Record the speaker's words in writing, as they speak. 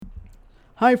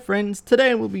Hi friends,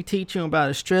 today we'll be teaching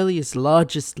about Australia's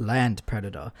largest land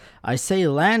predator. I say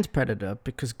land predator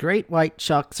because great white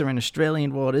sharks are in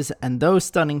Australian waters and those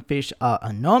stunning fish are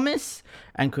enormous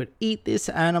and could eat this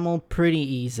animal pretty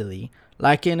easily.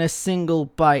 Like in a single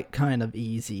bite kind of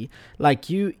easy. Like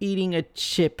you eating a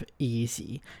chip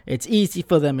easy. It's easy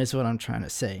for them is what I'm trying to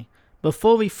say.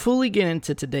 Before we fully get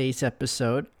into today's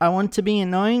episode, I want to be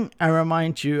annoying and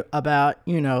remind you about,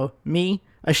 me,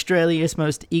 Australia's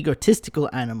most egotistical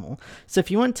animal. So if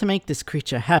you want to make this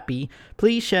creature happy,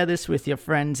 please share this with your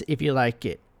friends if you like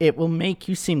it. It will make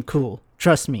you seem cool.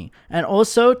 Trust me. And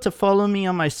also to follow me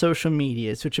on my social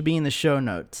medias, which will be in the show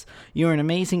notes. You're an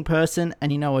amazing person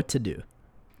and you know what to do.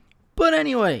 But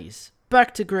anyways,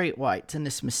 back to great whites and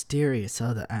this mysterious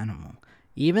other animal.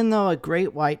 Even though a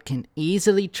great white can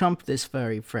easily trump this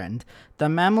furry friend, the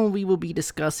mammal we will be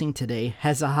discussing today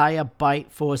has a higher bite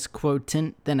force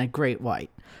quotient than a great white.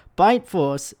 Bite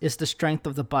force is the strength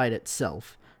of the bite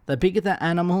itself. The bigger the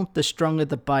animal, the stronger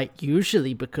the bite,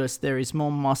 usually because there is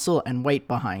more muscle and weight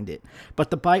behind it.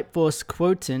 But the bite force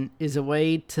quotient is a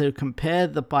way to compare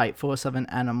the bite force of an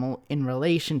animal in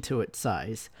relation to its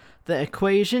size. The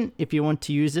equation, if you want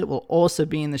to use it, will also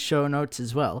be in the show notes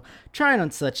as well. Try it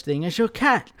on such thing as your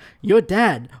cat, your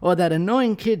dad, or that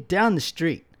annoying kid down the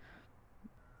street.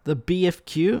 The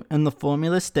BFQ in the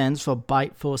formula stands for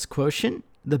bite force quotient.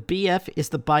 The BF is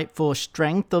the bite force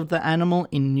strength of the animal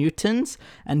in newtons,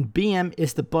 and BM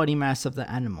is the body mass of the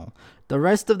animal. The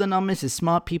rest of the numbers is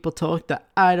smart people talk that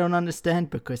I don't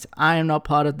understand because I am not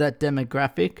part of that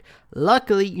demographic.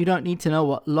 Luckily, you don't need to know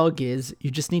what log is, you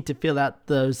just need to fill out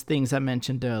those things I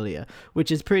mentioned earlier,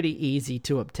 which is pretty easy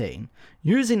to obtain.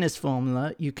 Using this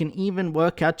formula, you can even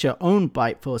work out your own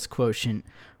bite force quotient.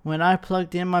 When I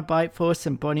plugged in my bite force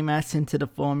and body mass into the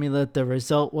formula, the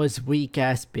result was weak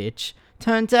ass bitch.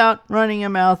 Turns out, running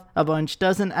your mouth a bunch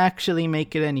doesn't actually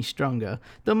make it any stronger.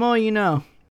 The more you know.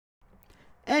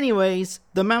 Anyways,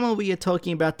 the mammal we are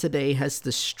talking about today has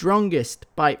the strongest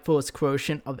bite force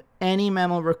quotient of any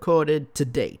mammal recorded to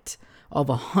date, of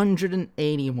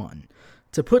 181.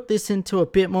 To put this into a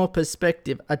bit more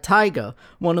perspective, a tiger,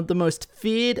 one of the most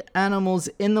feared animals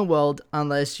in the world,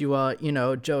 unless you are,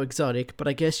 Joe Exotic, but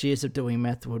I guess years of doing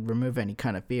meth would remove any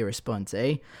kind of fear response,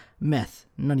 eh? Meth,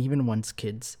 not even once,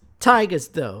 kids. Tigers,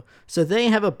 though, so they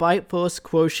have a bite force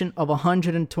quotient of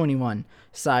 121.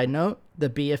 Side note, the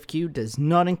BFQ does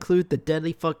not include the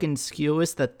deadly fucking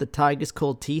skewers that the tigers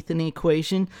call teeth in the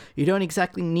equation. You don't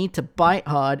exactly need to bite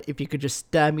hard if you could just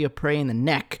stab your prey in the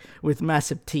neck with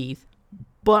massive teeth.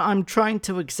 But I'm trying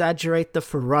to exaggerate the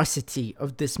ferocity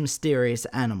of this mysterious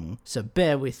animal, so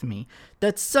bear with me.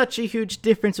 That's such a huge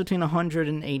difference between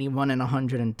 181 and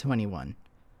 121.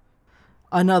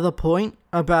 Another point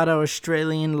about our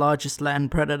Australian largest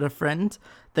land predator friend,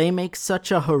 they make such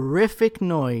a horrific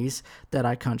noise that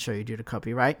I can't show you due to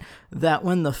copyright, that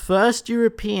when the first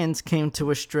Europeans came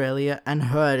to Australia and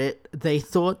heard it, they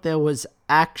thought there was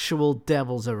actual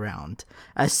devils around.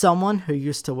 As someone who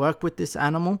used to work with this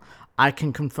animal, I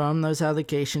can confirm those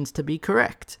allegations to be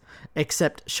correct.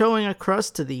 Except showing a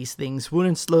cross to these things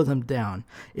wouldn't slow them down.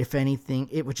 If anything,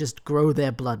 it would just grow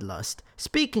their bloodlust.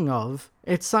 Speaking of,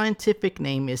 its scientific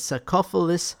name is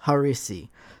Sarcophilus harrisi.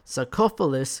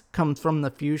 Sarcophilus comes from the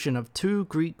fusion of two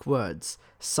Greek words,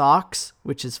 sarx,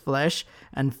 which is flesh,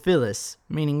 and philis,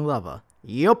 meaning lover.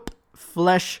 Yup.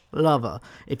 Flesh lover.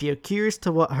 If you're curious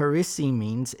to what Harrisi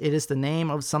means, it is the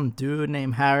name of some dude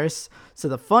named Harris, so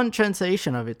the fun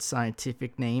translation of its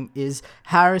scientific name is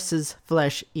Harris's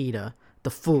flesh eater. The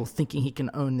fool thinking he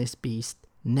can own this beast.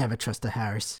 Never trust a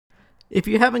Harris. If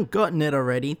you haven't gotten it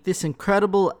already, this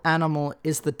incredible animal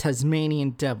is the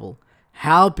Tasmanian devil.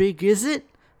 How big is it?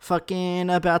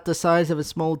 Fucking about the size of a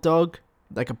small dog,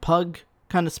 like a pug,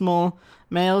 kind of small.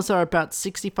 Males are about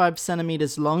 65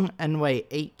 centimeters long and weigh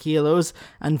 8 kilos,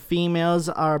 and females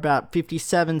are about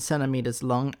 57 centimeters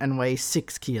long and weigh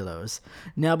 6 kilos.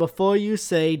 Now, before you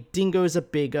say dingoes are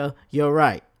bigger, you're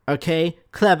right, okay?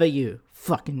 Clever you,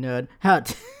 fucking nerd.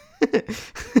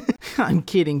 I'm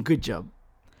kidding, good job.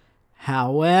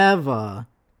 However,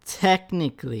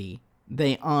 technically,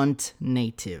 they aren't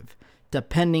native,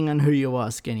 depending on who you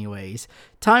ask anyways.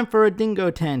 Time for a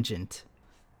dingo tangent.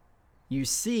 You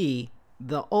see,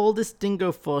 the oldest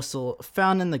dingo fossil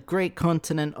found in the great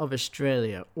continent of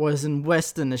Australia was in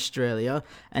Western Australia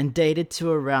and dated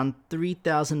to around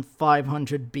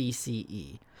 3,500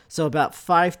 BCE, so about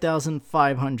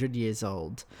 5,500 years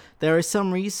old. There is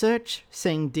some research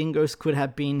saying dingoes could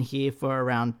have been here for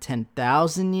around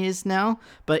 10,000 years now,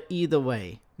 but either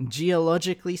way,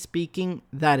 geologically speaking,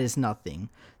 that is nothing.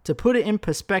 To put it in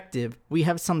perspective, we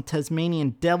have some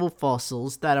Tasmanian devil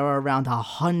fossils that are around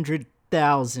 100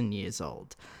 2,000 years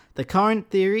old. The current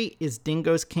theory is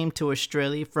dingoes came to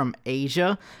Australia from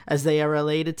Asia, as they are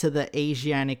related to the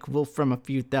Asiatic wolf from a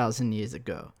few thousand years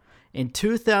ago. In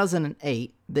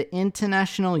 2008, the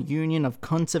International Union of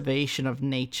Conservation of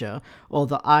Nature, or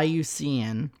the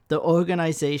IUCN, the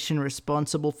organization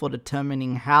responsible for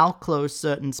determining how close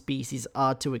certain species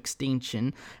are to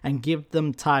extinction and give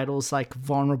them titles like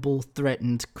vulnerable,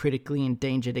 threatened, critically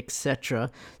endangered,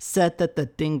 etc., said that the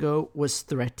dingo was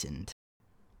threatened.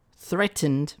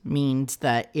 Threatened means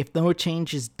that if no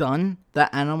change is done,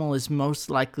 the animal is most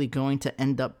likely going to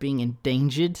end up being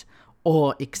endangered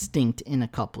or extinct in a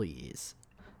couple of years.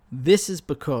 This is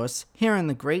because here in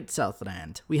the Great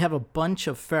Southland, we have a bunch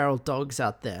of feral dogs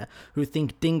out there who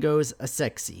think dingoes are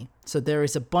sexy. So there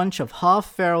is a bunch of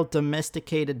half-feral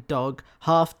domesticated dog,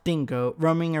 half-dingo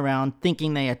roaming around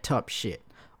thinking they are top shit.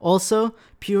 Also,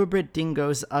 purebred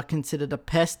dingoes are considered a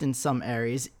pest in some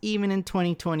areas, even in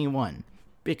 2021.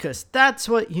 Because that's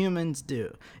what humans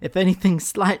do. If anything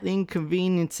slightly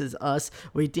inconveniences us,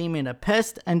 we deem it a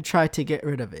pest and try to get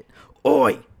rid of it.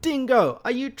 Oi, dingo, are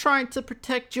you trying to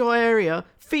protect your area?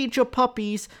 Feed your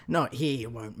puppies? Not here you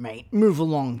won't, mate. Move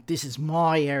along. This is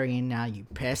my area now, you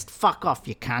pest. Fuck off,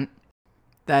 you cunt.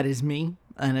 That is me,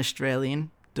 an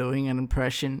Australian, doing an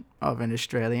impression of an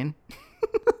Australian.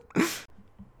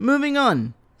 Moving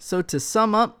on. So to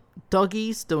sum up,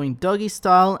 doggies doing doggy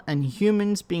style and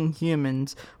humans being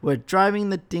humans were driving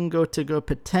the dingo to go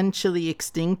potentially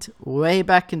extinct way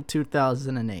back in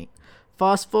 2008.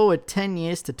 Fast forward 10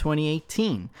 years to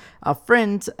 2018. Our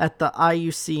friends at the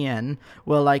IUCN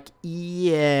were like,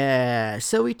 yeah,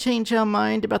 so we changed our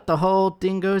mind about the whole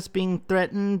dingoes being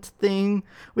threatened thing.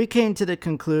 We came to the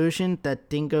conclusion that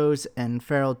dingoes and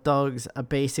feral dogs are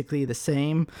basically the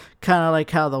same, kind of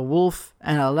like how the wolf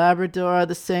and a Labrador are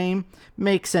the same.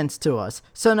 Makes sense to us.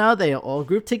 So now they are all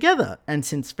grouped together, and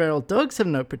since feral dogs have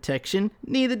no protection,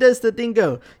 neither does the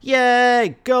dingo.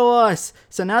 Yay, go us!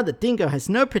 So now the dingo has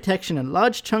no protection in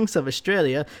large chunks of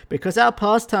Australia because our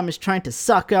pastime is trying to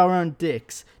suck our own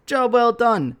dicks. Job well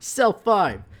done, self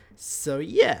 5. So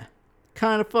yeah,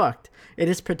 kinda fucked. It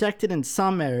is protected in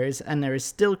some areas and there is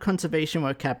still conservation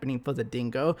work happening for the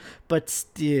dingo, but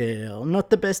still not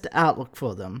the best outlook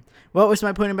for them. What was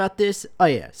my point about this? Oh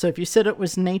yeah, so if you said it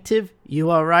was native, you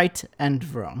are right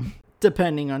and wrong,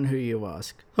 depending on who you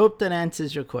ask. Hope that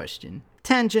answers your question.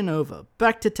 Tangent over.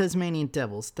 Back to Tasmanian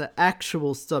devils, the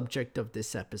actual subject of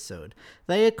this episode.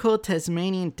 They are called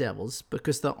Tasmanian devils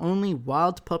because the only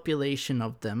wild population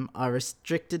of them are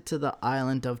restricted to the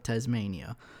island of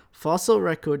Tasmania. Fossil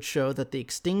records show that the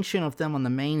extinction of them on the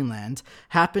mainland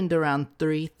happened around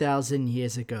 3,000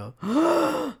 years ago.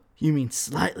 You mean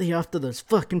slightly after those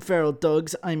fucking feral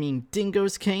dogs,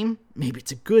 dingoes came? Maybe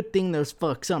it's a good thing those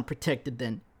fucks aren't protected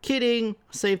then. Kidding!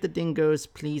 Save the dingoes,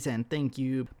 please and thank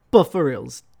you. But for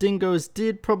reals, dingoes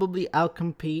did probably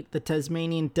outcompete the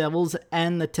Tasmanian devils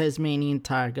and the Tasmanian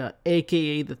tiger,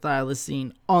 aka the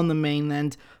thylacine, on the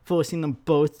mainland, forcing them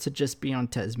both to just be on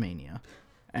Tasmania.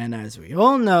 And as we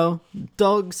all know,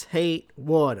 dogs hate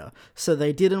water, so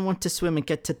they didn't want to swim and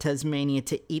get to Tasmania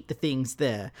to eat the things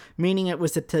there, meaning it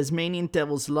was the Tasmanian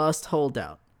devil's last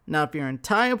holdout. Now, if your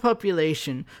entire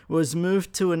population was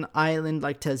moved to an island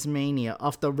like Tasmania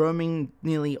after roaming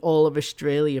nearly all of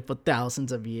Australia for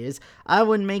thousands of years, I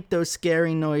would make those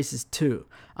scary noises too.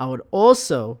 I would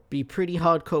also be pretty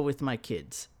hardcore with my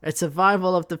kids. It's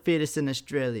survival of the fittest in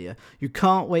Australia. You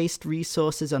can't waste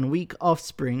resources on weak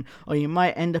offspring or you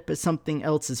might end up as something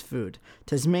else's food.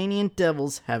 Tasmanian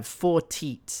devils have 4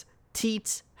 teats.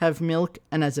 Teats have milk,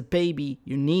 and as a baby,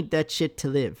 you need that shit to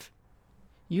live.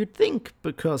 You'd think,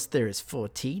 because there is 4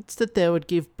 teats, that they would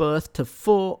give birth to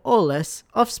 4 or less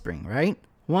offspring, right?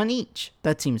 1 each.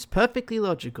 That seems perfectly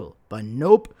logical. But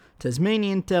nope,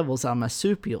 Tasmanian devils are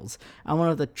marsupials, and one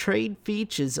of the trade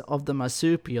features of the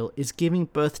marsupial is giving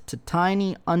birth to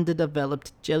tiny,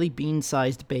 underdeveloped, jelly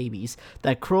bean-sized babies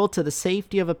that crawl to the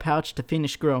safety of a pouch to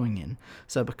finish growing in.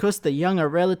 So because the young are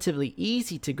relatively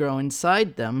easy to grow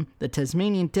inside them, the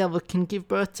Tasmanian devil can give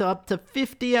birth to up to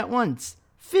 50 at once.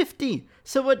 50!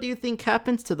 So what do you think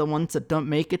happens to the ones that don't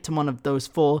make it to one of those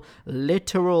 4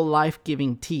 literal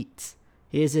life-giving teats?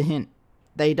 Here's a hint.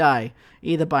 They die,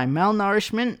 either by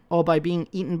malnourishment or by being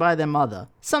eaten by their mother.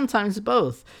 Sometimes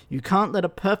both. You can't let a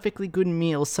perfectly good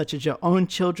meal such as your own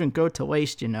children go to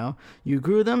waste, you know. You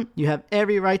grew them, you have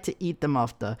every right to eat them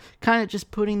after, kind of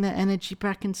just putting their energy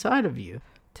back inside of you.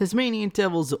 Tasmanian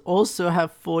devils also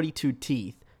have 42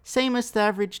 teeth. Same as the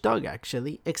average dog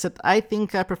actually, except I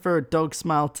think I prefer a dog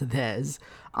smile to theirs.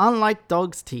 Unlike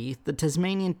dogs' teeth, the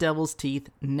Tasmanian devil's teeth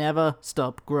never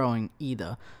stop growing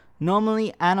either.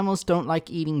 Normally, animals don't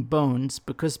like eating bones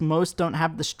because most don't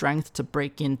have the strength to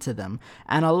break into them,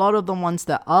 and a lot of the ones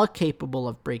that are capable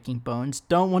of breaking bones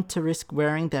don't want to risk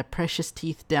wearing their precious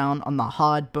teeth down on the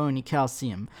hard, bony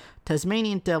calcium.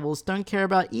 Tasmanian devils don't care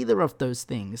about either of those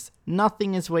things.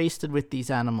 Nothing is wasted with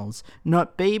these animals.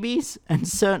 Not babies, and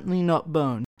certainly not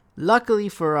bone. Luckily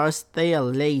for us, they are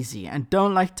lazy and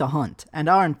don't like to hunt, and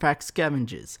are in fact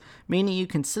scavengers, meaning you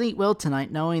can sleep well tonight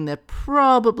knowing there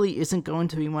probably isn't going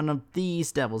to be one of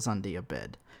these devils under your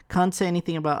bed. Can't say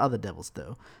anything about other devils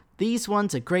though. These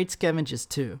ones are great scavengers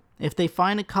too. If they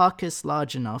find a carcass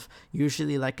large enough,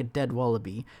 usually like a dead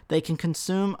wallaby, they can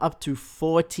consume up to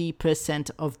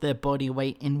 40% of their body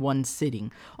weight in one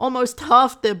sitting. Almost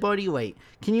half their body weight.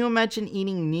 Can you imagine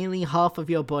eating nearly half of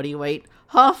your body weight?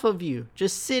 Half of you,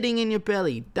 just sitting in your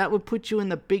belly. That would put you in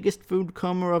the biggest food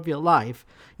coma of your life.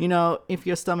 You know, if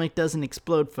your stomach doesn't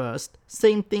explode first.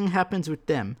 Same thing happens with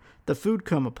them. The food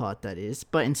coma part, that is,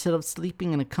 but instead of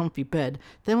sleeping in a comfy bed,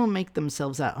 they will make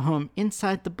themselves at home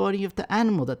inside the body of the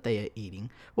animal that they are eating.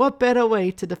 What better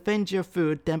way to defend your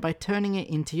food than by turning it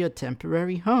into your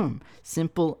temporary home?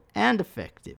 Simple and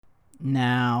effective.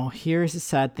 Now, here is the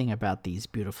sad thing about these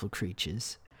beautiful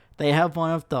creatures. They have one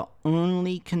of the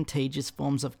only contagious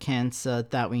forms of cancer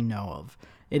that we know of.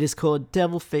 It is called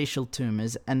devil facial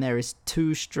tumors, and there is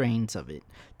 2 strains of it.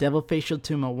 Devil facial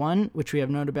tumor 1, which we have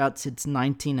known about since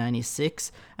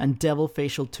 1996, and devil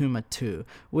facial tumor 2,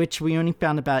 which we only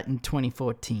found about in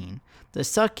 2014. The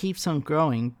suck keeps on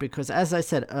growing because, as I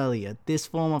said earlier, this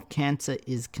form of cancer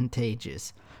is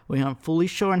contagious. We aren't fully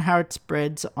sure on how it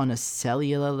spreads on a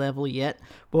cellular level yet.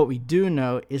 What we do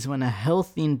know is when a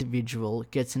healthy individual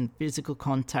gets in physical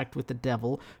contact with the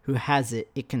devil who has it,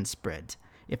 it can spread.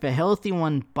 If a healthy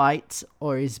one bites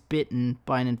or is bitten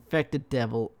by an infected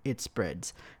devil, it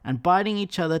spreads. And biting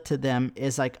each other to them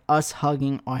is like us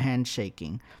hugging or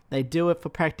handshaking. They do it for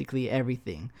practically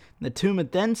everything. The tumor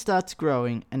then starts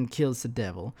growing and kills the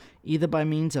devil, either by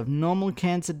means of normal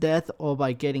cancer death or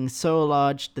by getting so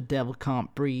large the devil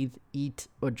can't breathe, eat,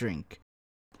 or drink.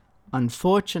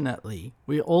 Unfortunately,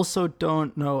 we also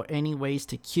don't know any ways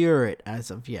to cure it as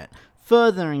of yet,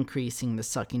 further increasing the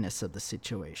suckiness of the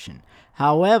situation.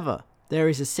 However, there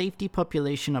is a safety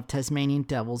population of Tasmanian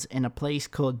devils in a place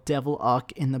called Devil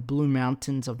Ark in the Blue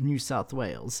Mountains of New South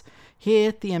Wales.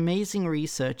 Here, the amazing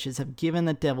researchers have given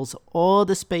the devils all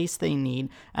the space they need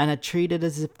and are treated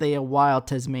as if they are wild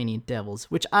Tasmanian devils,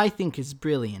 which I think is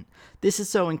brilliant. This is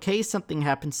so in case something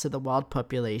happens to the wild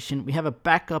population, we have a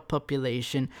backup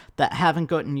population that haven't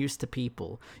gotten used to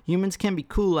people. Humans can be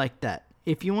cool like that.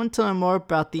 If you want to learn more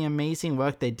about the amazing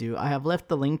work they do, I have left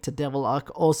the link to Devil Ark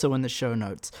also in the show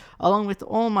notes, along with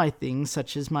all my things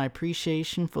such as my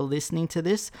appreciation for listening to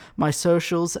this, my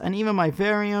socials, and even my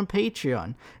very own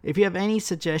Patreon. If you have any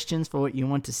suggestions for what you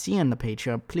want to see on the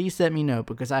Patreon, please let me know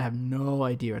because I have no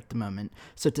idea at the moment.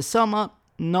 So to sum up,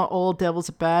 not all devils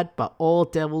are bad, but all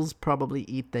devils probably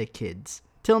eat their kids.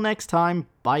 Till next time,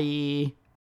 bye!